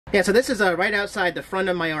Yeah, so this is right outside the front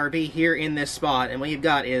of my RV here in this spot, and what you've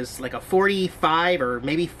got is like a 45 or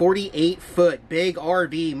maybe 48 foot big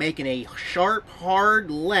RV making a sharp,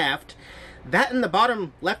 hard left. That in the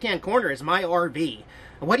bottom left-hand corner is my RV.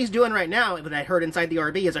 And what he's doing right now, that I heard inside the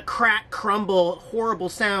RV, is a crack, crumble, horrible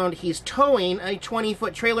sound. He's towing a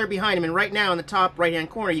 20-foot trailer behind him, and right now in the top right-hand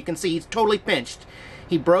corner you can see he's totally pinched.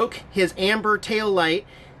 He broke his amber tail light,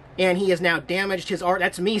 and he has now damaged his art.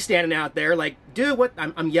 That's me standing out there like, dude, what?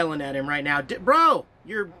 I'm yelling at him right now. Bro,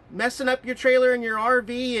 you're messing up your trailer and your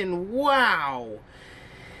RV, and wow.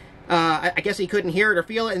 I guess he couldn't hear it or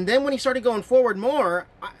feel it. And then when he started going forward more,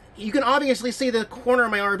 you can obviously see the corner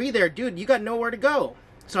of my RV there. Dude, you got nowhere to go.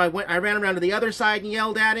 So I ran around to the other side and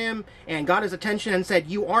yelled at him and got his attention and said,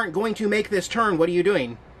 you aren't going to make this turn. What are you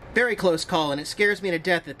doing? Very close call, and it scares me to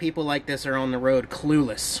death that people like this are on the road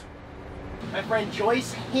clueless. My friend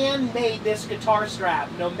Joyce handmade this guitar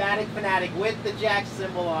strap, Nomadic Fanatic, with the jack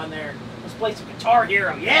symbol on there. Let's play some Guitar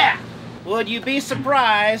Hero, yeah! Would you be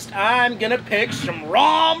surprised? I'm gonna pick some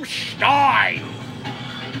Rammstein! You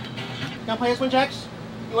wanna play this one, Jax?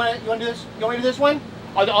 You wanna do this? You want me to do this one?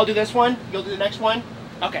 I'll do this one. You'll do the next one.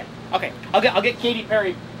 Okay. I'll get Katy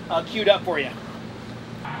Perry queued up for you.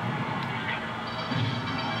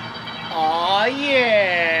 Aw,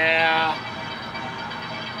 yeah!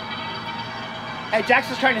 Hey,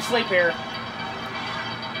 Jackson's trying to sleep here.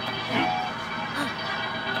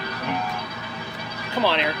 Come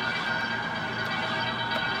on here.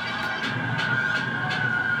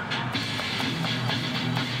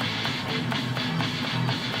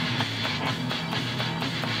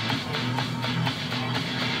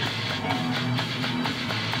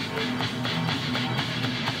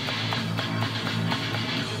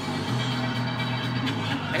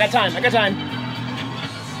 I got time. Still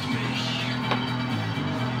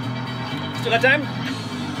got time?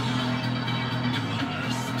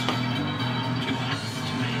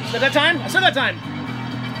 Still got time? I still got time.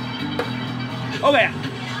 Oh yeah.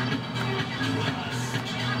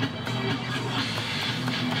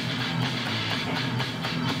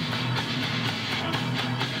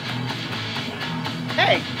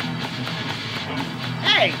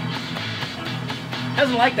 Hey!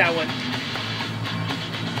 Doesn't like that one.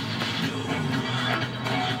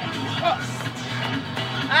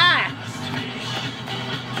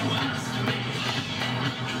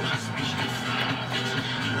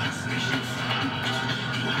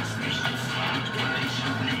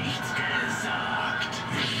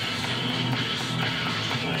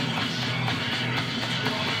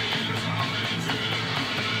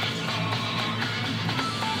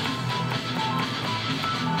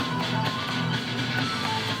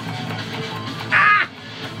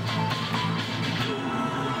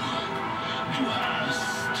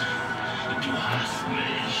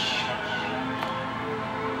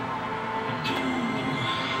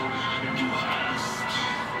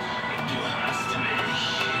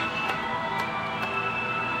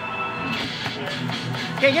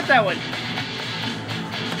 Can't get that one.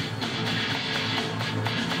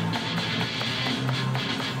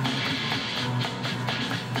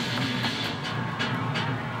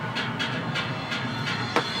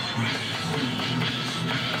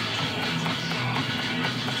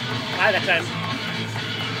 I that time.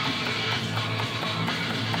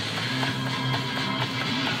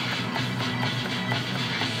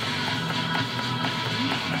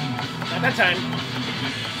 Not that time.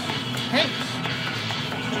 Hey.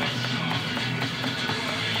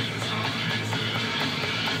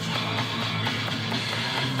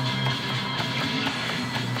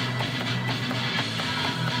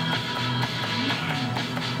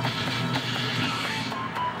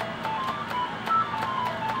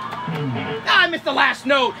 I missed the last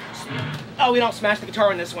note. Oh, we don't smash the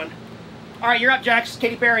guitar on this one. All right, you're up, Jax.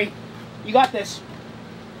 Katy Perry, you got this.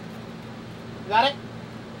 You got it?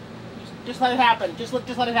 Just let it happen. Just let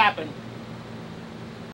it happen.